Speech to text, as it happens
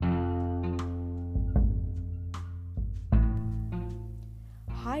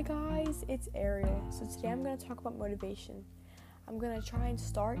Hi guys, it's Ariel. So today I'm going to talk about motivation. I'm going to try and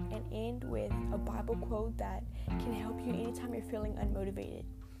start and end with a Bible quote that can help you anytime you're feeling unmotivated.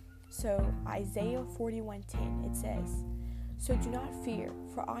 So Isaiah 41:10, it says, "So do not fear,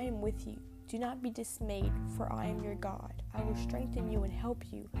 for I am with you. Do not be dismayed, for I am your God. I will strengthen you and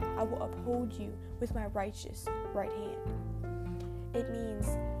help you. I will uphold you with my righteous right hand." It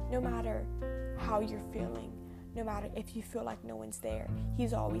means no matter how you're feeling, no matter if you feel like no one's there,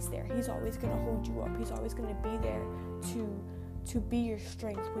 he's always there. He's always going to hold you up. He's always going to be there to be your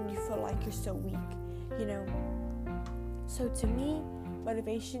strength when you feel like you're so weak, So to me,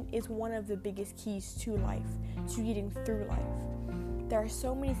 motivation is one of the biggest keys to life, to getting through life. There are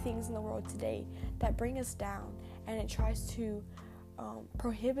so many things in the world today that bring us down, and it tries to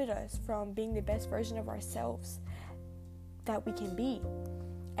prohibit us from being the best version of ourselves that we can be.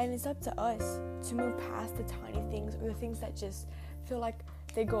 And it's up to us to move past the tiny things or the things that just feel like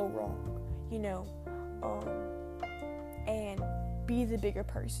they go wrong, and be the bigger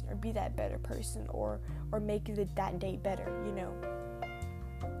person or be that better person or make that day better,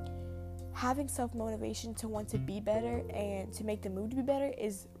 Having self-motivation to want to be better and to make the move to be better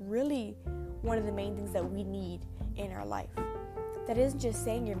is really one of the main things that we need in our life. That isn't just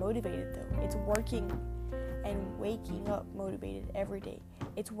saying you're motivated though. It's working and waking up motivated every day.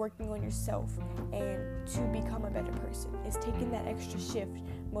 It's working on yourself and to become a better person. It's taking that extra shift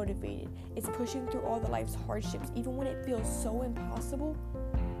motivated. It's pushing through all the life's hardships, even when it feels so impossible,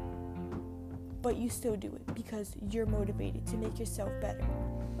 but you still do it because you're motivated to make yourself better.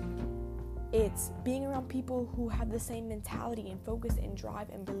 It's being around people who have the same mentality and focus and drive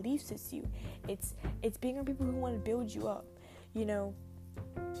and beliefs as you. It's being around people who want to build you up,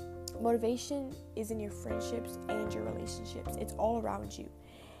 Motivation is in your friendships and your relationships. It's all around you.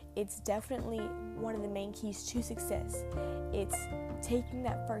 It's definitely one of the main keys to success. It's taking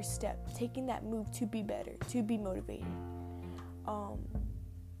that first step, taking that move to be better, to be motivated.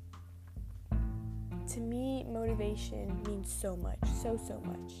 To me, motivation means so much, so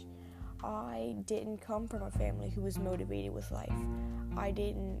much. I didn't come from a family who was motivated with life. I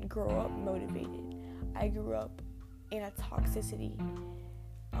didn't grow up motivated. I grew up in a toxicity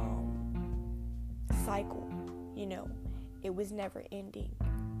cycle, it was never ending.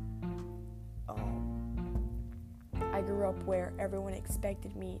 I grew up where everyone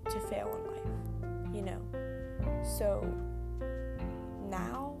expected me to fail in life, So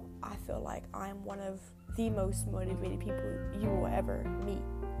now I feel like I'm one of the most motivated people you will ever meet,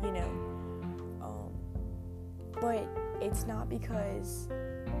 But it's not because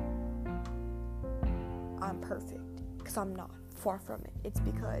I'm perfect, because I'm not, far from it. It's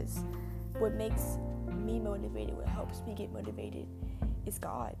because what makes me motivated, what helps me get motivated is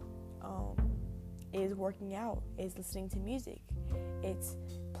God, is working out, is listening to music, it's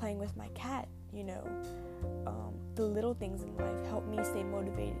playing with my cat, the little things in life help me stay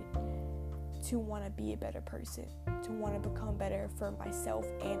motivated to want to be a better person, to want to become better for myself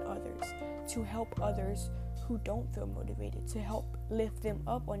and others, to help others who don't feel motivated, to help lift them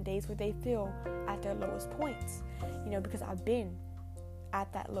up on days where they feel at their lowest points, because I've been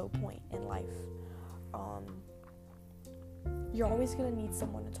at that low point in life. You're always going to need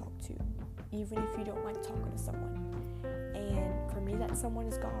someone to talk to, even if you don't like talking to someone. And for me, that someone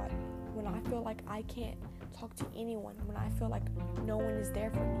is God. When I feel like I can't talk to anyone, when I feel like no one is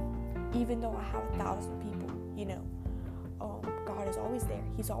there for me, even though I have 1,000 people, God is always there.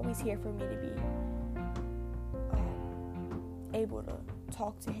 He's always here for me to be able to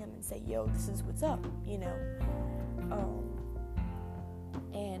talk to him and say, yo, this is what's up,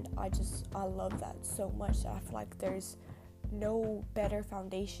 and I love that so much. I feel like there's no better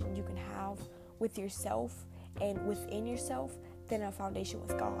foundation you can have with yourself and within yourself than a foundation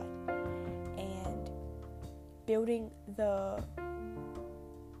with God. And building the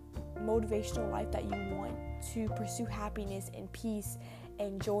motivational life that you want to pursue happiness and peace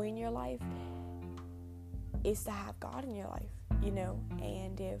and joy in your life is to have God in your life,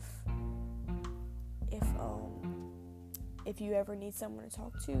 and if you ever need someone to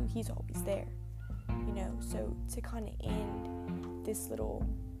talk to, he's always there, So to kind of end this little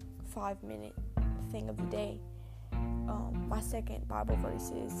 5-minute thing of the day, my second Bible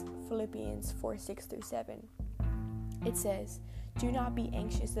verse is Philippians 4:6-7. It says, "Do not be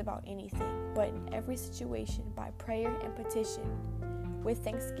anxious about anything, but in every situation, by prayer and petition, with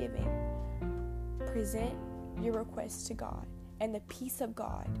thanksgiving, present your requests to God, and the peace of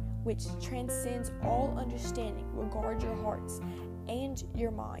God, which transcends all understanding, will guard your hearts and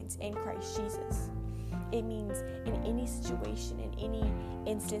your minds in Christ Jesus." It means in any situation, in any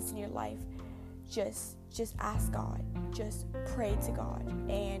instance in your life, just ask God. Just pray to God.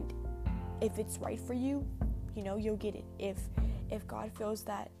 And if it's right for you, you'll get it. If God feels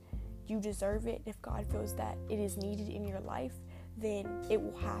that you deserve it, if God feels that it is needed in your life, then it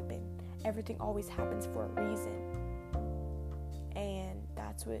will happen. Everything always happens for a reason. And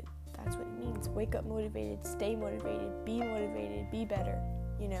that's what it means. Wake up motivated, stay motivated, be better,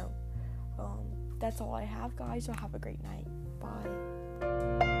 That's all I have, guys. Y'all have a great night.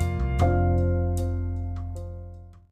 Bye.